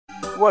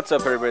What's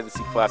up, everybody? This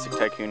is Classic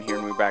Tycoon here,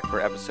 and we're back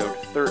for episode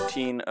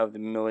 13 of the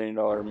 $1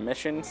 Million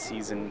Mission,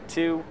 Season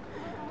 2.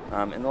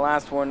 In the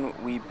last one,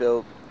 we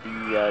built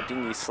the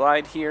dinghy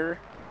slide here,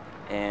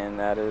 and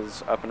that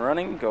is up and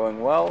running,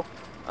 going well.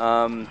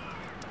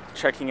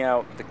 Checking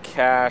out the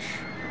cash,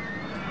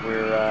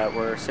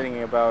 we're sitting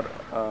at about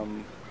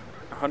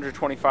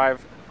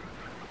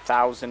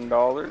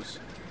 $125,000.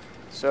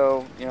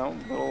 So, you know,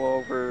 a little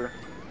over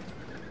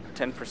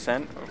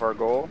 10% of our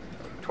goal.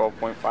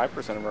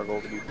 12.5% of our goal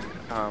to be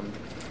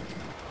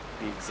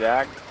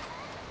exact,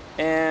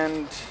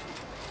 and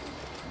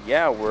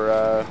yeah,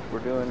 we're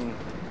doing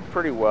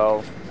pretty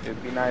well.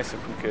 It'd be nice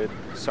if we could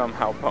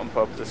somehow bump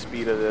up the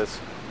speed of this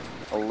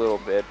a little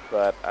bit,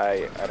 but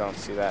I don't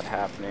see that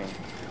happening.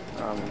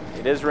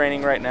 It is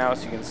raining right now,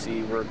 so you can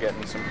see we're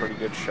getting some pretty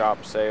good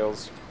shop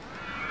sales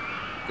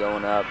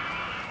going up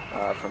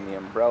from the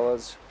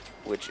umbrellas,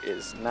 which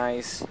is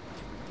nice,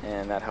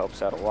 and that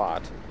helps out a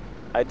lot.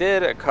 I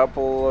did a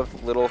couple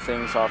of little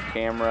things off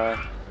camera.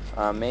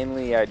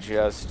 Mainly I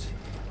just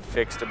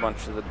fixed a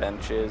bunch of the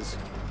benches,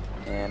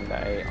 and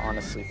I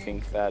honestly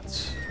think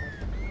that's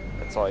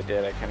all I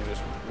did. I kind of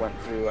just went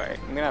through. I'm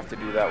gonna have to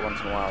do that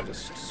once in a while,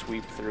 just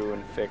sweep through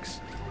and fix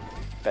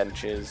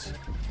benches,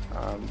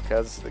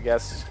 because the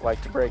guests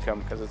like to break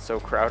them because it's so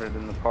crowded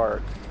in the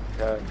park.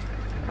 But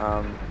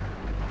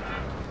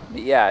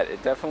yeah,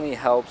 it definitely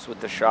helps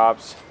with the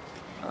shops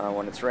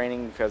when it's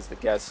raining, because the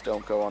guests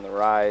don't go on the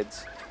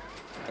rides.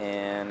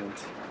 And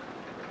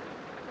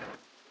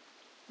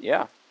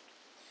yeah,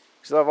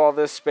 still have all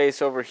this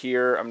space over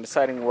here. I'm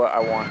deciding what I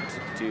want to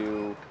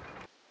do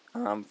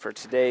for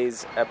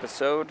today's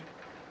episode.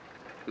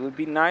 It would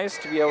be nice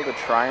to be able to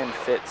try and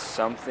fit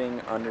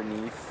something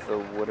underneath the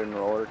wooden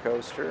roller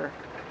coaster.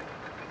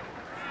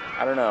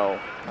 I don't know.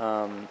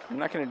 I'm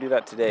not going to do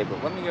that today,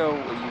 but let me know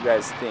what you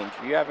guys think.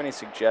 If you have any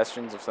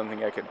suggestions of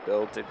something I could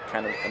build to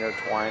kind of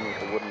intertwine with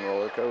the wooden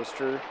roller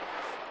coaster,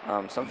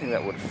 something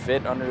that would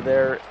fit under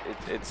there.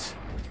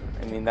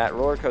 I mean, that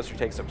roller coaster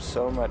takes up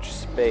so much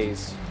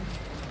space.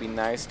 It'd be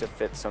nice to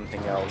fit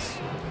something else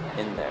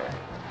in there.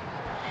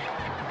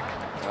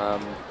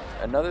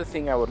 Another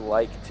thing I would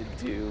like to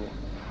do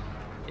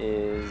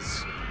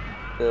is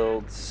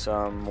build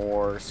some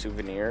more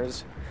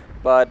souvenirs,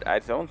 but I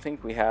don't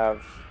think we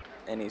have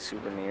any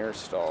souvenir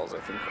stalls.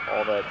 I think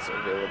all that's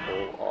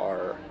available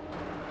are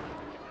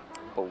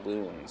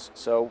balloons.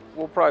 So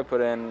we'll probably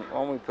put in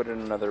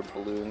another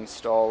balloon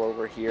stall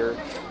over here.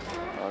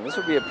 This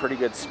would be a pretty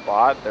good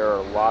spot. There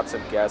are lots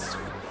of guests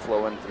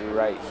flowing through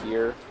right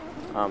here,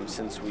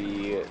 since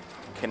we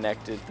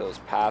connected those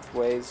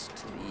pathways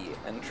to the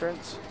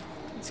entrance.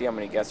 You can see how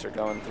many guests are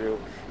going through,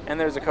 and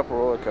there's a couple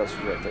roller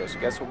coasters right there, so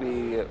guests will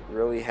be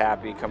really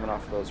happy coming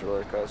off of those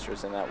roller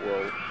coasters, and that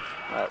will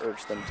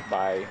urge them to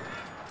buy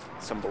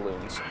some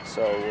balloons.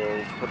 So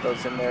we'll put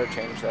those in there,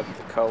 change that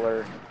the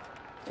color,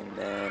 and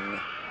then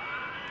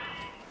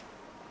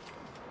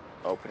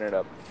open it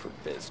up for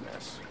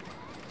business.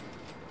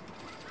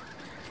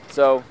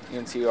 So you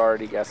can see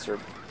already guests are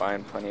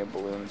buying plenty of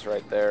balloons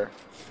right there.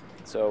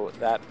 So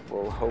that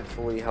will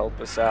hopefully help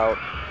us out.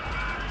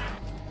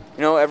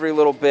 You know, every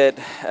little bit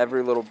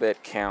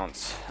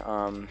counts.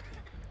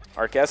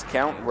 Our guest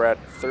count, we're at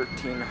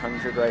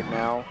 1,300 right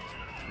now.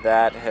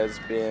 That has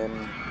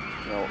been,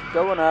 you know,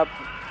 going up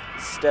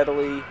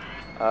steadily,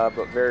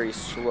 but very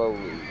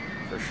slowly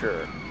for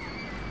sure.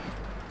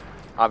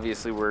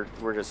 Obviously,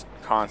 we're just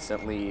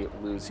constantly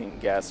losing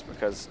guests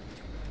because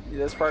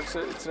this park's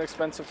it's an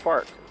expensive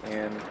park,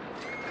 and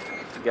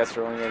guests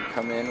are only going to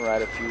come in,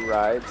 ride a few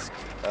rides,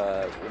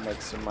 we'll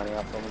make some money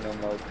off them, and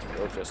then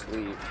they'll just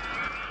leave.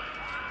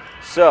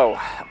 So,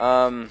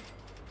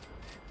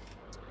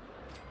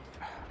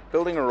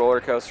 building a roller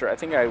coaster. I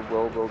think I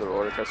will build a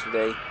roller coaster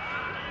today.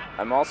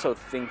 I'm also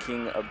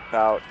thinking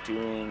about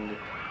doing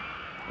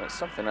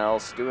something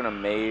else, doing a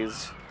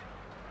maze,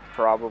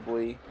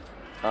 probably.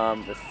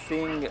 The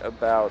thing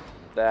about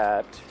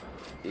that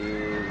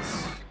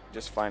is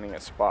just finding a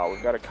spot.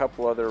 We've got a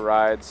couple other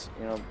rides.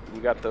 You know, we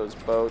got those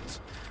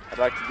boats. I'd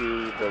like to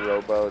do the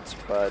rowboats,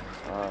 but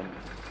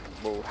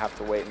we'll have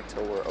to wait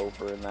until we're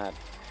over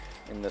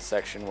in the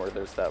section where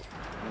there's that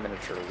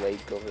miniature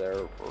lake over there,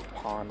 or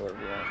pond,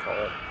 whatever you want to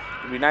call it.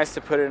 It'd be nice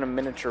to put in a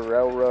miniature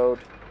railroad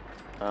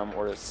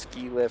or a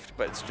ski lift,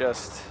 but I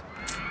just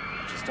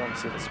don't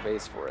see the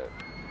space for it.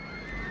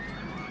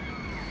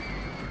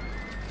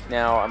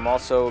 Now, I'm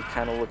also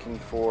kind of looking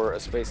for a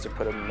space to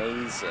put a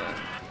maze in.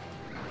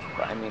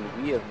 But, I mean,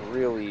 we have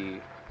really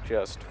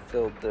just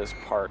filled this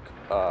park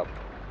up.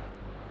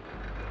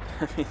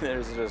 I mean,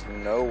 there's just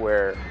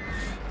nowhere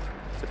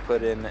to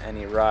put in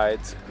any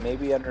rides.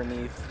 Maybe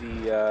underneath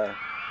the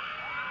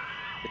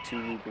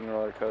two looping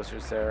roller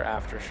coasters there,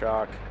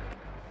 Aftershock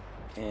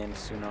and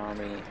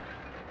Tsunami.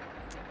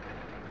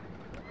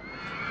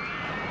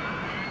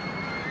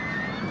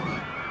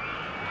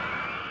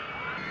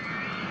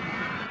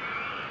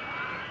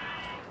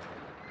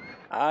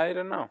 I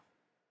don't know.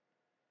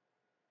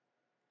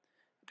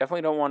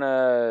 Definitely don't want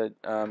to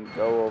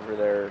go over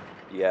there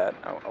yet.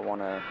 I want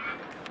to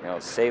you know,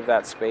 save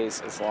that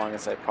space as long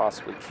as I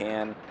possibly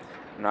can.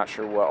 I'm not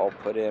sure what I'll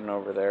put in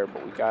over there,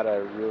 but we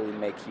gotta really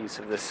make use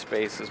of this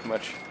space as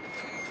much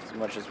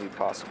as we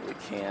possibly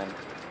can.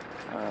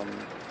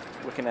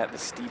 Looking at the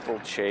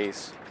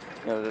steeplechase,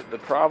 you know, the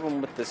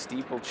problem with the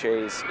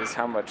steeplechase is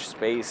how much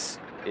space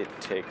it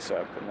takes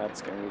up, and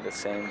that's going to be the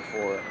same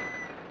for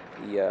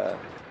the, I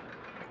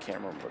can't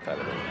remember what that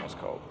other one was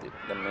called,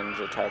 the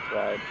Ninja type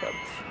ride, but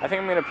I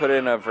think I'm going to put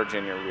in a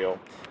Virginia reel,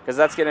 because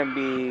that's going to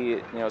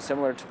be, you know,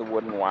 similar to the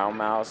wooden Wow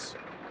Mouse,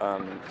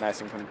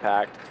 nice and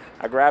compact.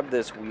 I grabbed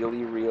this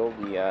wheelie reel,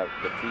 the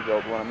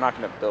pre-built one. I'm not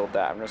going to build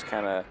that, I'm just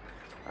kind of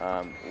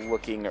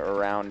looking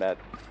around at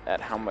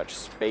how much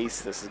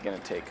space this is going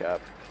to take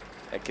up.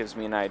 That gives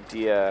me an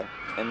idea,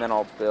 and then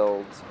I'll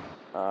build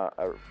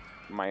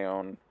my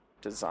own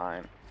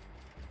design.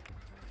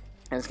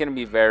 And it's going to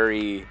be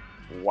very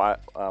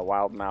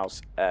Wild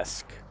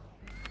Mouse-esque.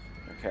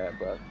 Okay,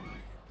 but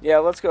yeah,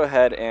 let's go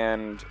ahead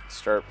and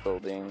start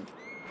building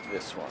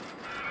this one.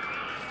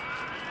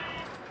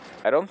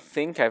 I don't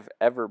think I've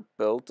ever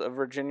built a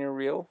Virginia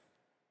reel.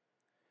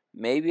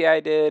 Maybe I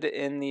did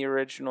in the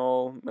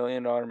original $1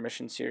 Million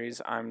Mission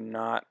series. I'm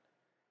not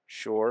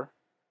sure.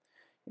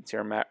 You can see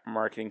our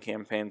marketing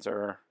campaigns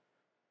are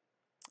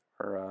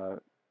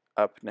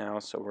up now,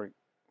 so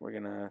we're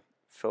gonna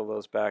fill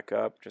those back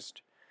up.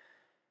 Just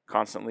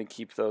constantly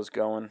keep those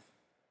going.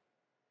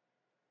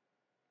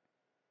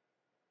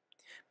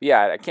 But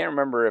yeah, I can't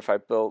remember if I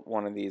built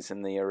one of these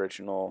in the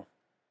original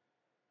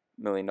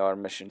 $1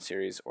 Million Mission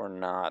series or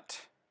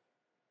not.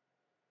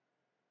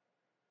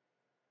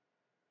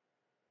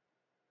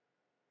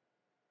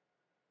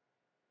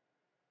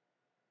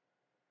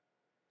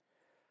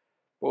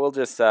 But we'll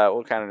just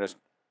we'll kind of just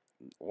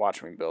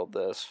watch me build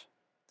this.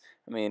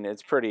 I mean,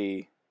 it's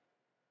pretty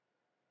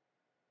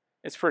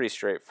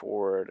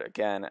straightforward.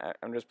 Again,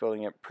 I'm just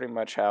building it pretty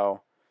much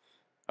how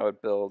I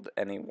would build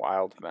any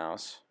Wild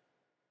Mouse.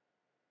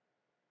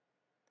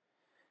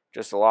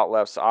 Just a lot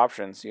less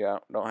options. You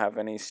don't have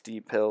any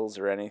steep hills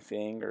or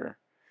anything, or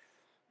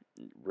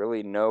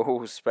really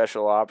no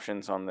special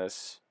options on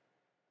this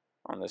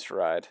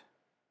ride.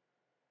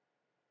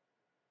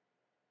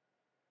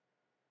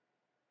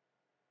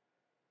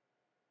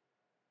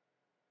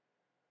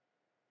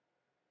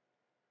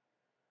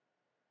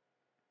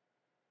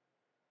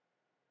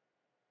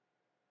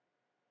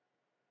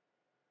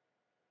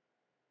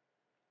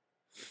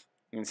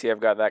 You can see I've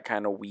got that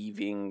kind of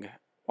weaving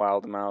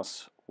Wild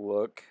Mouse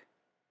look.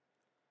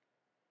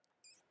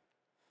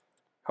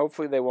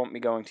 Hopefully they won't be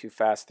going too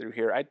fast through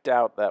here. I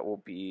doubt that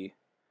will be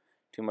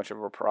too much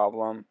of a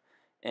problem.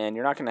 And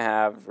you're not going to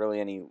have really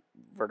any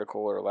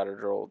vertical or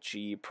lateral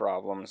G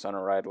problems on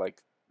a ride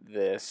like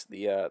this.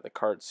 The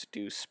carts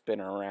do spin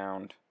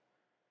around,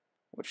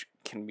 which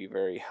can be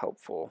very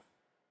helpful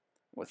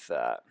with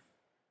that.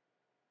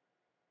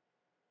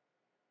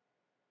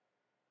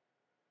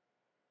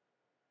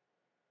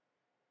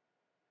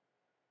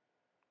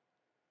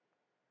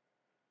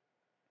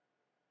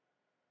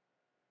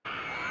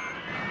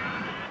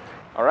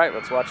 All right,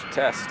 let's watch a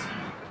test.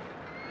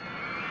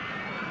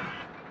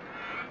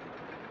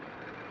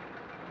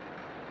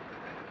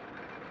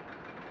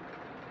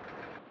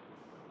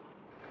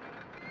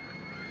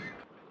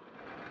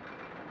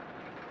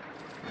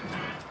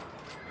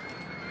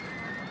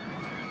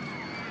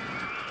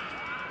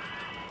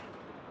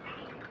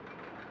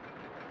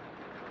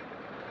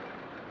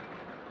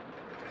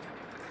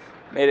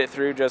 Made it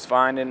through just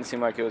fine. Didn't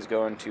seem like it was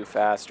going too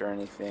fast or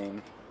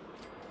anything.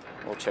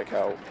 We'll check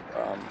out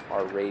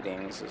our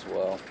ratings as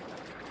well.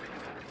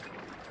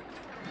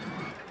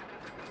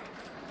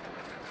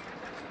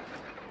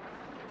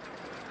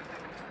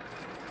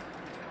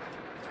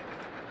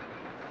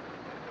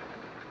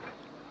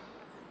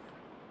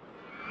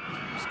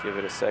 Just give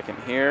it a second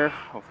here.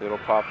 Hopefully it'll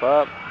pop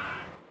up.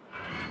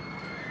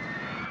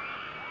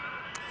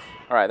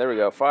 All right, there we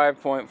go.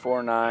 5.49,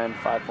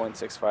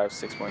 5.65,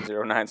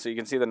 6.09. So you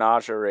can see the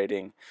nausea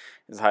rating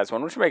is the highest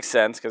one, which makes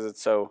sense because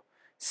it's so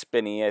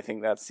spinny. I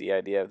think that's the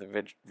idea of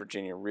the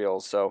Virginia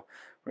reels. So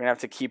we're going to have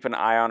to keep an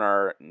eye on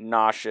our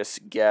nauseous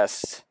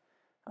guest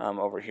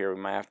over here. We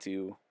might have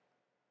to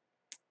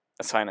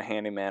assign a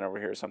handyman over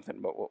here or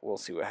something, but we'll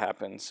see what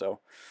happens. So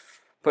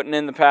putting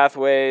in the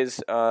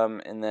pathways,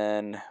 and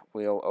then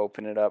we'll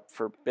open it up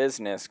for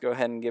business. Go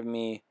ahead and give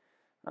me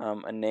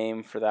a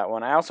name for that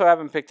one. I also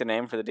haven't picked a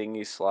name for the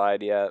dinghy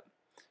slide yet,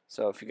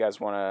 so if you guys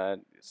want to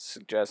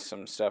suggest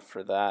some stuff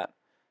for that,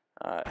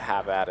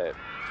 have at it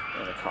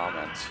in the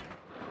comments.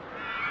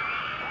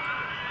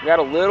 We got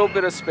a little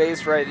bit of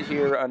space right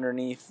here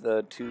underneath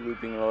the two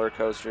looping roller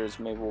coasters.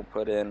 Maybe we'll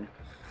put in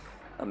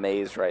a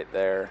maze right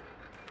there.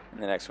 In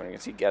the next one, you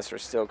can see guests are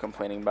still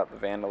complaining about the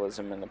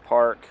vandalism in the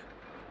park.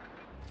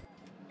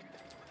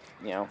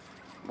 You know,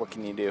 what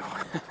can you do?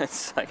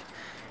 It's like,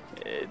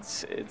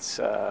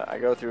 I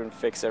go through and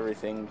fix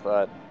everything,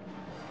 but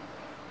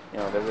you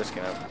know, they're just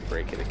gonna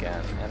break it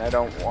again, and I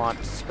don't want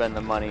to spend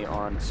the money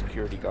on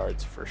security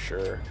guards for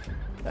sure.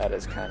 That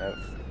is kind of,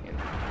 you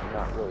know, you're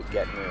not really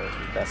getting your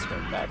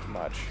investment back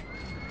much.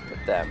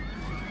 with them.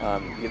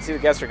 You can see the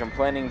guests are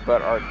complaining,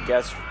 but our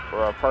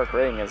park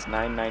rating is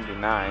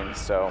 9.99,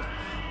 so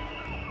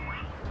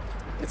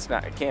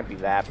it can't be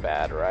that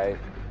bad, right?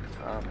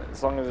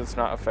 As long as it's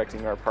not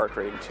affecting our park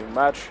rating too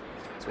much,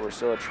 so we're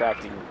still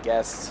attracting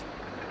guests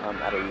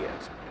at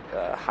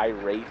a high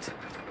rate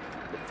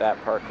with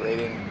that park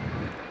rating,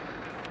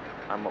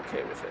 I'm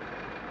okay with it.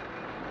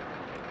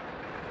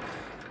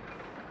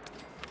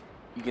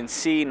 You can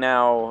see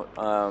now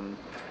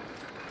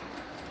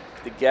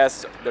the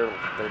guests, they're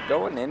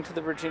going into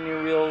the Virginia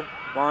Reel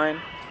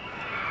line,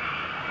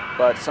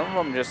 but some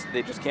of them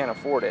they just can't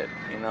afford it.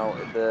 You know,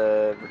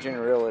 the Virginia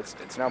Reel,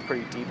 it's now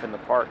pretty deep in the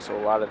park, so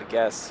a lot of the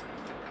guests,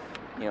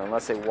 you know,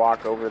 unless they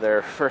walk over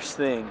there first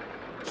thing,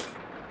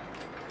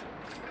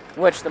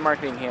 which the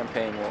marketing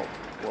campaign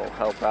will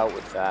help out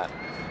with that,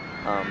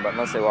 but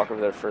unless they walk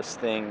over there first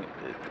thing,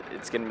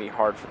 it's going to be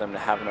hard for them to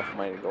have enough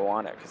money to go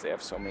on it because they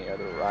have so many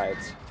other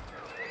rides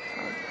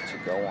to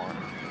go on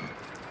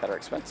that are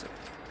expensive.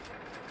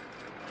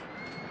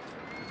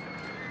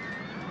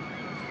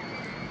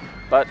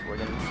 But we're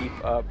going to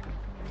keep up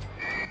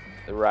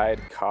the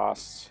ride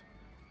costs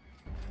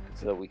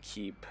so that we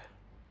keep,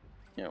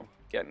 you know,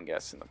 getting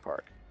guests in the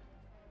park.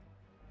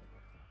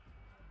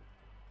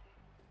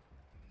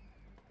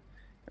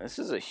 This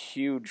is a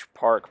huge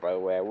park, by the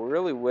way. I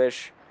really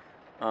wish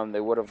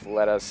they would have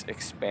let us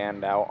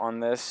expand out on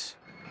this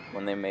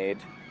when they made,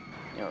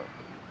 you know,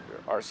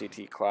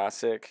 RCT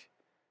Classic,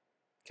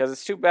 because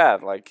it's too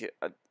bad. Like,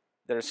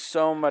 there's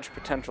so much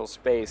potential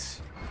space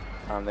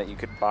that you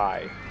could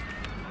buy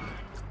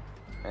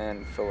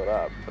and fill it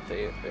up, but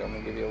they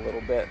only give you a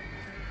little bit.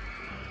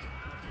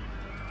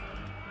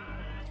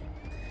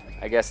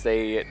 I guess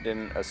they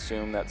didn't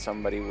assume that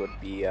somebody would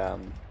be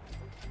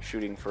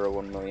shooting for a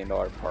 $1 million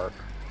park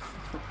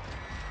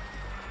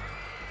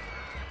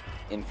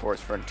in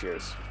Forest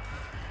Frontiers.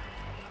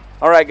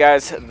 Alright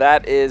guys,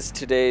 that is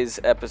today's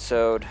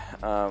episode.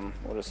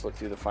 We'll just look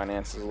through the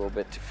finances a little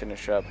bit to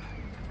finish up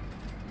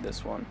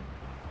this one.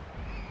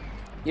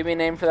 Give me a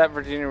name for that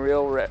Virginia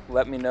Reel.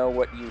 Let me know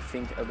what you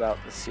think about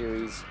the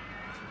series.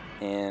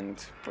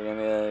 And we're going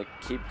to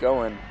keep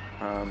going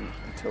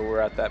until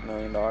we're at that $1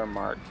 million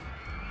mark.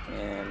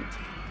 And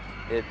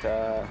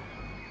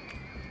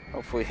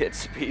hopefully it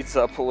speeds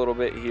up a little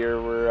bit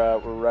here. We're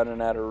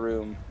running out of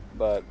room,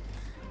 but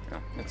you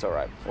know, it's all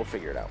right. We'll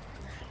figure it out.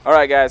 All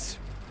right, guys.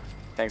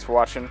 Thanks for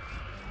watching.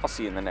 I'll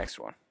see you in the next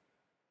one.